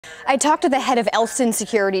I talked to the head of Elston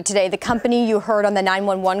Security today, the company you heard on the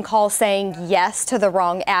 911 call saying yes to the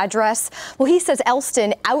wrong address. Well, he says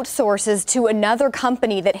Elston outsources to another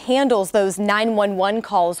company that handles those 911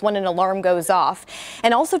 calls when an alarm goes off,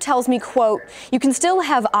 and also tells me, quote, you can still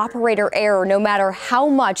have operator error no matter how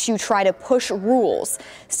much you try to push rules.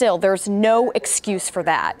 Still, there's no excuse for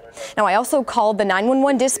that. Now, I also called the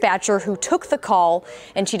 911 dispatcher who took the call,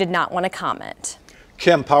 and she did not want to comment.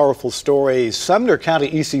 Kim, powerful story. Sumner County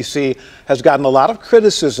ECC has gotten a lot of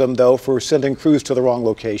criticism, though, for sending crews to the wrong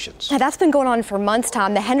locations. Now, that's been going on for months,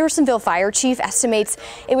 Tom. The Hendersonville fire chief estimates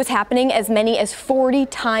it was happening as many as 40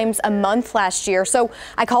 times a month last year. So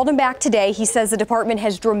I called him back today. He says the department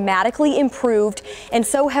has dramatically improved, and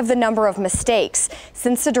so have the number of mistakes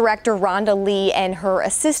since the director, Rhonda Lee, and her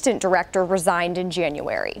assistant director resigned in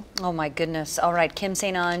January. Oh, my goodness. All right. Kim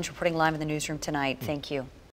St. Onge reporting live in the newsroom tonight. Thank you.